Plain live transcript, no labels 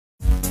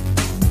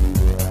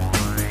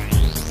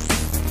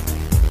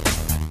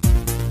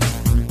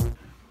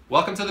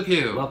Welcome to the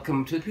Peew.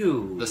 Welcome to the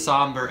Peew. The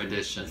somber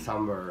edition. The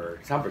somber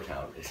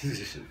town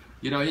edition.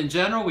 You know, in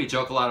general, we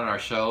joke a lot on our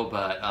show,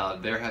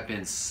 but there have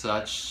been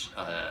so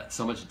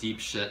much deep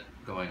shit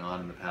going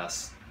on in the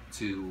past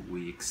 2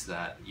 weeks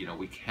that, you know,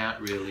 we can't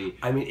really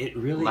it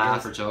really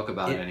laugh or joke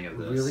about any of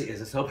this. It really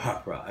is a soap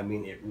opera. I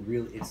mean,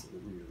 it's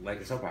like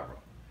a soap opera.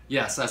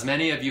 Yes, as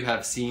many of you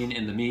have seen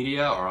in the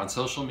media or on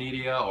social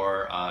media,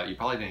 or you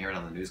probably didn't hear it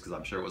on the news because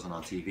I'm sure it wasn't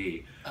on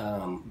TV.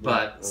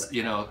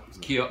 You know,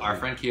 our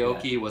friend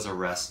Keoki was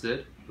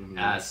arrested,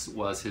 as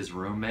was his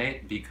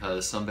roommate,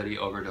 because somebody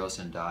overdosed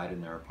and died in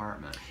their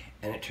apartment.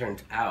 And it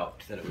turns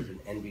out that it was an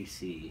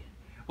NBC.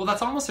 Well,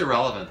 that's almost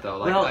irrelevant, though.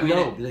 Like, well,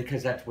 no,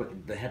 because that's what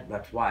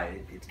that's why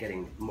it's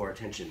getting more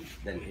attention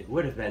than it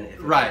would have been.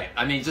 If right.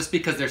 I mean, just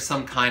because there's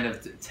some kind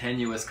of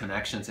tenuous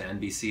connection to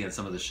NBC and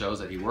some of the shows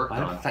that he worked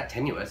on. It's not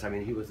tenuous. I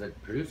mean, he was a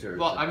producer.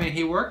 Well, I mean,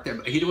 he worked there,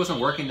 but he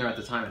wasn't working there at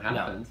the time it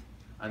happened. No.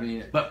 I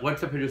mean, but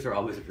once a producer,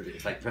 always a producer.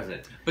 It's like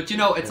president. But you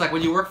know, it's like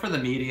when you work for the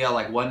media,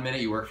 like 1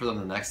 minute you work for them,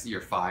 the next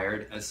you're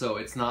fired. And so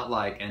it's not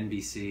like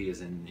NBC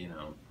is in, you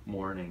know,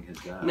 mourning his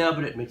death. No,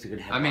 but it makes a good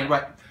headline. I mean,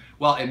 right.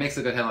 Well, it makes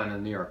a good headline in the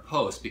New York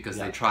Post because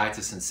they tried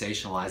to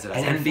sensationalize it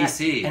as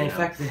NBC. In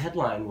fact, the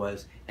headline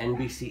was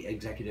NBC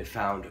executive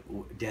found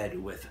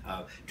dead with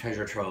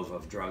treasure trove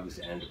of drugs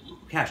and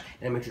cash.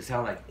 And it makes it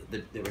sound like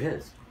they were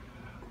his.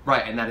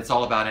 Right, and that it's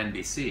all about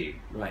NBC.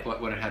 Right.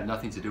 But when it had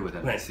nothing to do with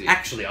NBC. When it's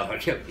actually all about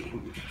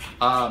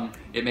Keoki.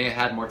 It may have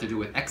had more to do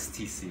with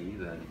XTC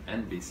than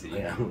NBC.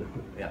 Yeah.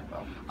 Yeah.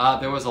 Well.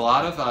 There was a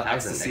lot of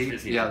ecstasy.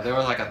 Yeah, there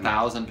were like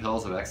 1,000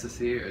 pills of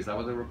ecstasy. Is that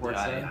what the report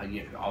said?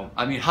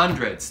 I mean,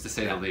 hundreds to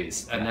say the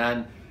least. And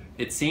then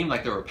it seemed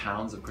like there were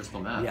pounds of crystal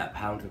meth. Yeah,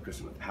 pounds of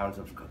crystal meth, pounds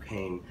of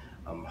cocaine,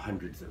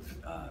 hundreds of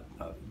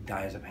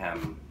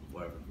diazepam,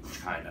 whatever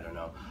kind, I don't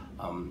know.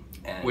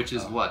 Which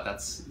is what?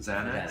 That's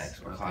Xanax?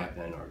 Xanax or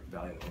Clopin or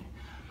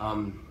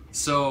Valium.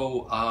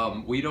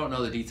 So we don't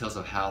know the details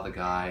of how the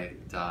guy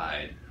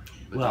died.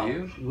 But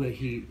do you?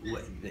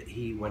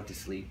 He went to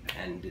sleep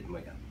and didn't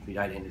wake up. He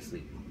died in his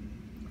sleep.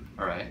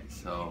 All right.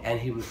 So. And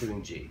he was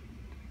doing G.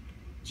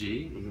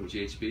 G? Mm-hmm.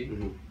 GHB?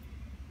 Mm-hmm.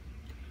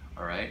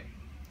 All right.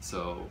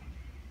 So.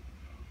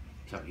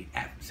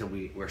 So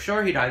we're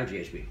sure he died of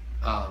GHB.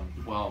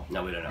 Well.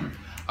 No, we don't know.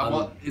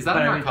 Well, is that a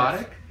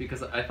narcotic?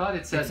 Because I thought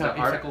it said the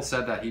article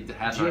said that he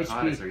had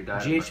narcotics or he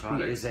died of narcotics.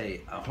 GHB is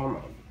a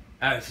hormone,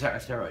 a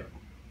steroid.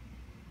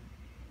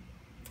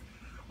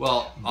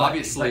 Well,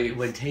 obviously,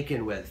 when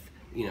taken with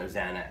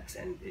Xanax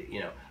and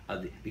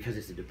because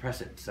it's a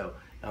depressant, so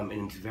and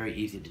it's very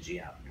easy to G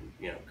out,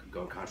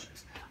 go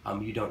unconscious.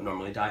 You don't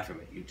normally die from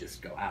it. You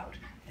just go out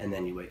and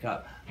then you wake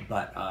up.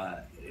 But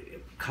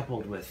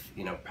coupled with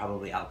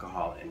probably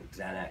alcohol and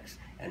Xanax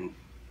and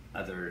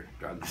other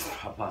drugs,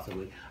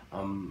 possibly.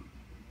 I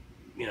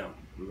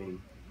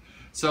mean.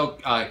 So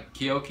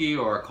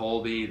Keoki or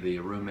Colby, the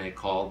roommate,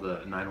 called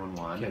the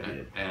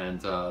 911,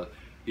 and the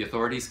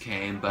authorities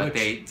came, but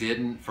they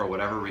didn't, for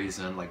whatever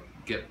reason, like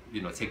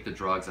take the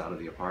drugs out of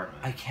the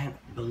apartment. I can't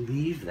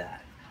believe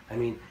that. I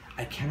mean,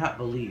 I cannot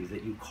believe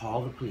that you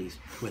call the police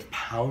with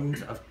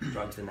pounds of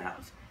drugs in the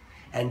house,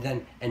 and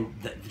then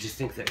just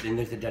think that then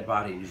there's a dead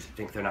body, and you just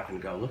think they're not going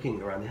to go looking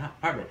around the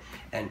apartment.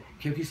 And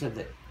Keoki said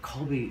that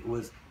Colby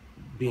was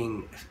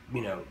being,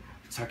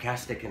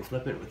 sarcastic and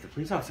flippant with the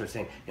police officer,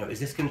 saying, is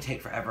this going to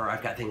take forever?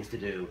 I've got things to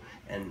do,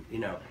 and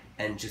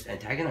and just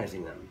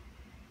antagonizing them.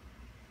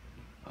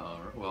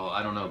 Well,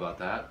 I don't know about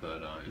that,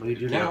 but well, you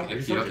do now.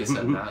 If Keoki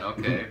said that,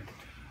 okay.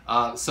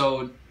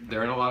 So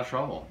they're in a lot of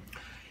trouble.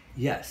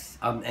 Yes,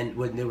 and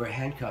when they were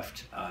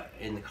handcuffed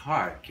in the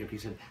car, Keoki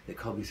said that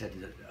Colby said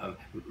that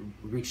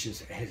reached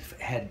his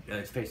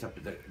face up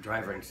to the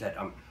driver and said,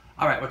 "All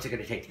right, what's it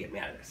going to take to get me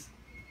out of this?"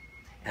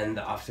 And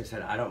the officer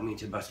said, "I don't mean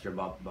to burst your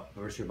bubble,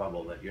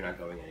 but you're not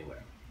going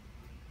anywhere."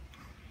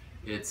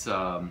 It's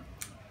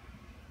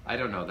I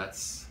don't know.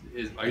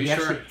 Are you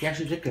sure? He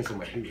actually did go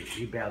somewhere.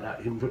 He bailed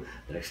out the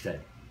next day.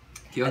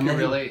 And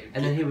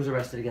then he was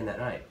arrested again that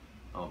night.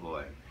 Oh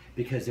boy!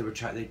 Because they were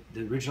the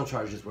original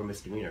charges were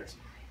misdemeanors,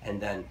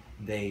 and then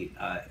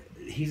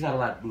he's not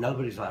allowed.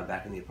 Nobody's allowed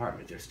back in the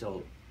apartment. They're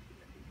still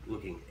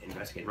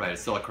investigating. Right,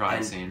 it's still a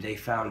crime scene. They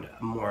found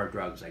more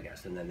drugs, I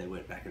guess, and then they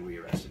went back and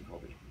rearrested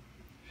Colby.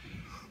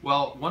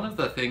 Well, one of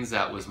the things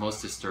that was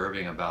most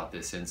disturbing about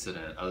this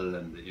incident, other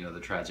than the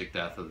tragic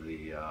death of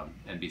the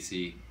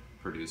NBC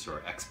producer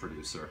or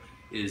ex-producer,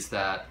 is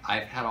that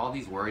I've had all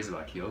these worries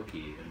about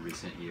Keoki in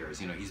recent years.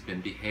 He's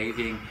been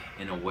behaving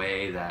in a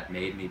way that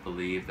made me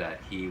believe that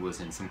he was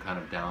in some kind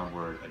of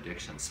downward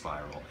addiction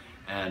spiral,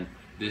 and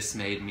this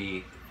made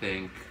me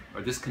think,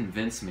 or this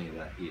convinced me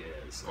that he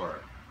is,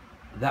 or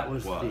that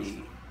was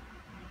the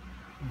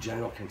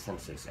general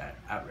consensus at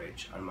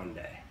Outrage on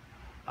Monday.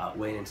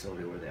 Wayne and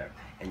Sylvia were there,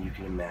 and you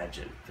can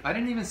imagine. I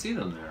didn't even see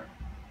them there.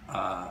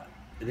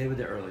 They were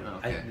there early.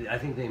 Okay. I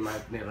think they may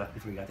have left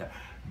before you got there.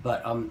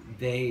 But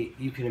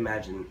you can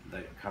imagine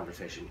the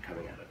conversation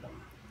coming out of them.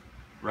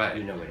 Right.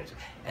 Wayne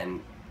and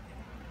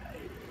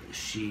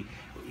she,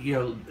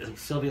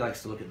 Sylvia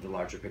likes to look at the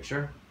larger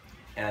picture,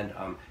 and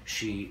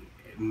she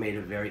made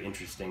a very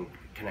interesting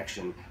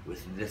connection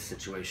with this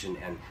situation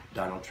and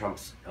Donald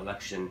Trump's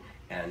election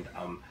and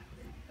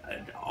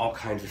all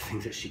kinds of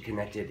things that she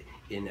connected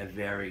in a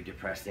very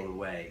depressing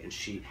way. And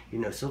she, you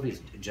know,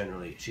 Sylvie's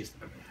generally, she's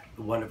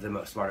one of the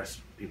most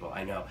smartest people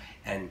I know,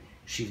 and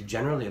she's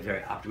generally a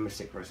very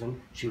optimistic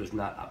person. She was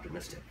not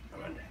optimistic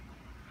on Monday.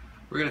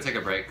 We're going to take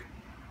a break.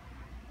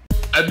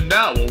 And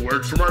now a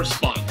word from our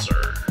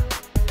sponsor.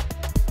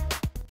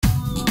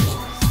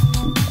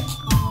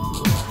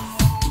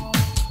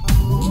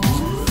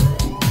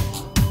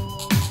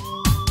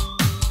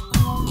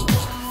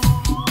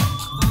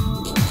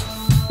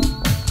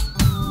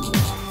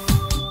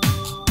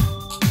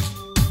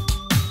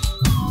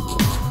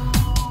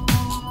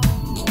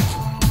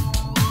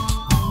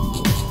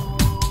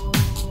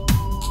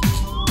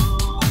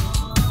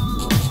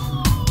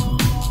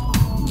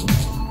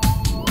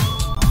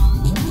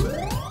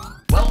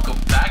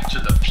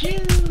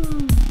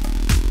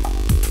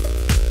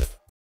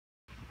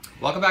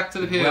 Welcome back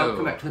to the Peew.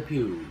 Welcome back to the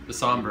Peew. The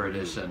somber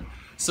edition.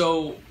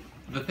 So,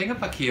 the thing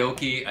about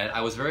Keoki,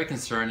 I was very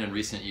concerned in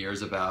recent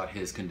years about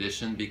his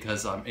condition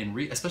because,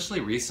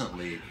 especially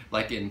recently,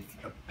 like in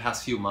the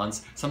past few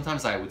months,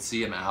 sometimes I would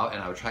see him out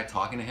and I would try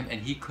talking to him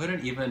and he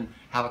couldn't even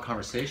have a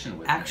conversation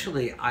with me.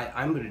 Actually,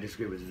 I'm going to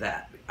disagree with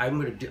that. I'm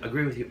going to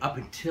agree with you up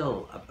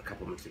until a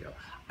couple months ago.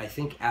 I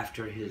think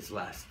after his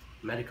last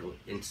medical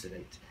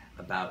incident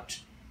about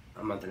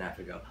a month and a half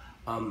ago,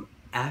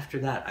 after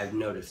that, I've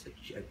noticed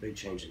a big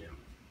change in him.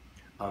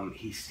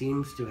 He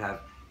seems to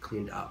have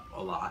cleaned up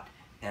a lot,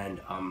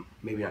 and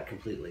maybe not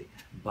completely,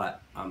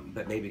 but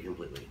maybe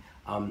completely.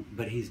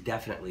 But he's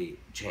definitely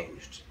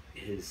changed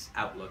his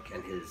outlook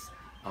and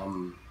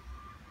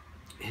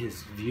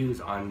his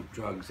views on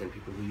drugs and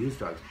people who use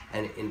drugs.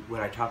 And when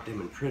I talk to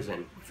him in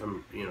prison,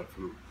 from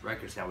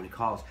Rikers now, when he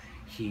calls,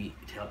 he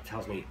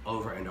tells me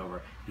over and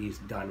over he's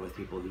done with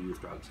people who use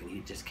drugs and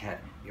he just can't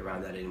be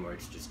around that anymore.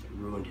 It's just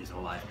ruined his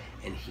whole life,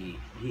 and he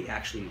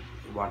actually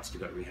wants to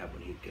go to rehab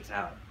when he gets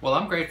out. Well,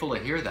 I'm grateful to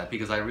hear that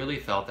because I really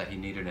felt that he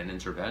needed an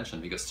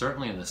intervention, because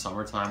certainly in the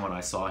summertime when I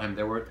saw him,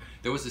 there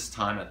was this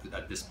time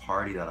at this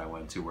party that I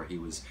went to where he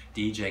was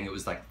DJing. It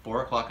was like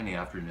 4 o'clock in the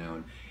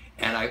afternoon.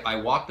 And I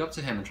walked up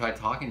to him and tried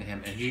talking to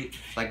him, and he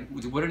like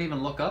wouldn't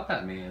even look up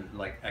at me and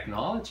like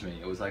acknowledge me.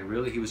 It was like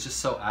really, he was just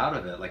so out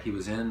of it. Like he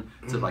was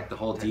into like the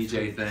whole DJ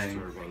really thing,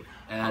 disturbing.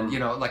 and you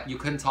know, like you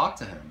couldn't talk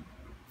to him.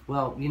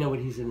 Well, you know, when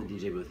he's in the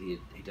DJ booth, he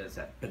does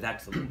that. But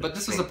that's a little bit. But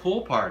this was a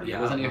pool party. Yeah.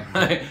 It wasn't even.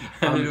 I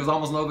mean, there was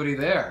almost nobody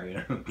there. You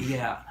know.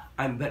 Yeah.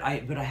 But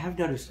I have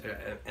noticed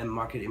a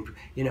market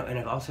you know, and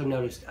I've also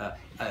noticed a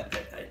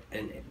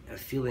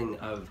feeling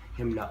of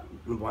him not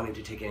wanting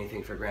to take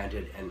anything for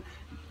granted and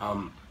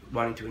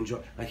wanting to enjoy.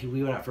 Like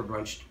we went out for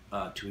brunch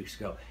 2 weeks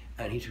ago,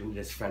 and he took me to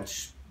this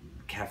French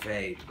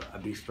cafe, a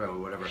bistro or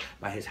whatever,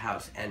 by his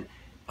house, and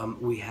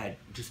we had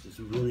just this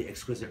really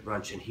exquisite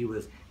brunch, and he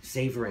was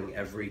savoring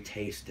every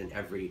taste and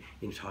every,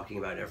 you know, talking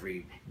about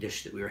every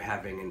dish that we were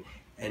having,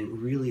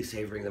 and really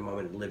savoring the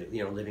moment,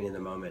 living in the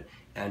moment,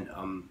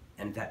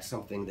 and that's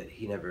something that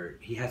he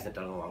hasn't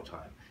done in a long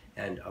time.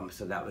 And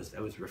so that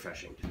was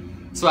refreshing.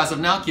 So as of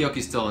now,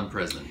 Keoki's still in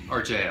prison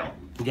or jail.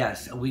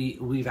 Yes,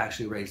 we've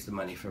actually raised the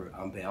money for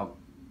bail,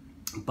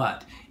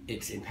 but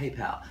it's in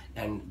PayPal,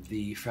 and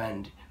the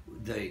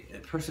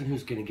person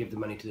who's going to give the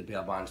money to the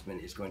bail bondsman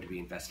is going to be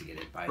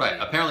investigated by. Right.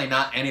 Apparently,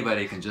 not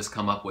anybody can just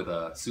come up with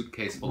a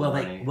suitcase full of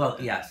money. Well,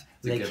 yes,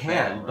 they can,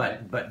 bail,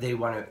 right? but they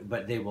want to.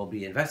 But they will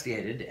be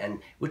investigated, and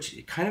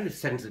which kind of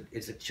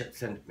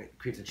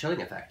creates a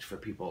chilling effect for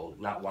people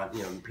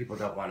people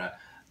don't want to.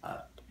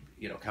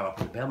 Come up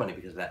with bail money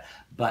because of that.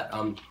 But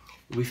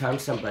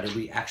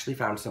we actually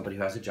found somebody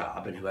who has a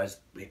job and who has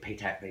pay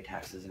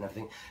taxes and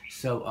everything.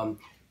 So,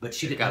 but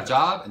she got a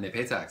job and they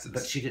pay taxes.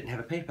 But she didn't have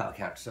a PayPal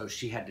account, so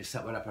she had to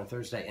set one up on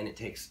Thursday, and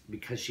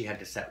because she had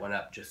to set one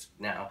up just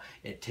now,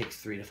 it takes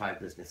 3 to 5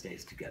 business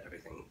days to get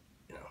everything,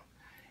 you know.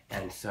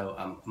 And so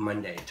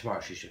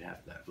tomorrow she should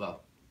have that.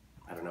 Well,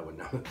 I don't know when.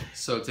 No.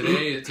 So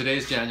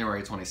today's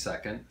January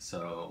 22nd.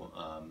 So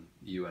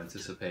you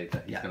anticipate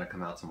that he's going to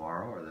come out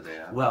tomorrow or the day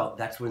after? Well,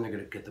 that's when they're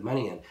going to get the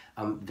money in.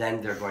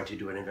 Then they're going to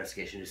do an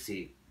investigation to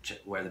see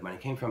where the money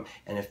came from,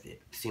 and if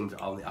it seems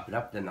all the up and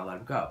up, then they'll let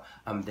him go.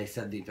 They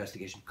said the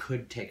investigation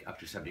could take up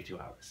to 72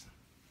 hours.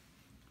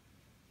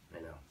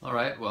 I know. All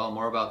right. Well,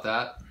 more about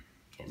that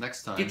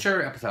next time.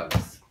 Future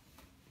episodes.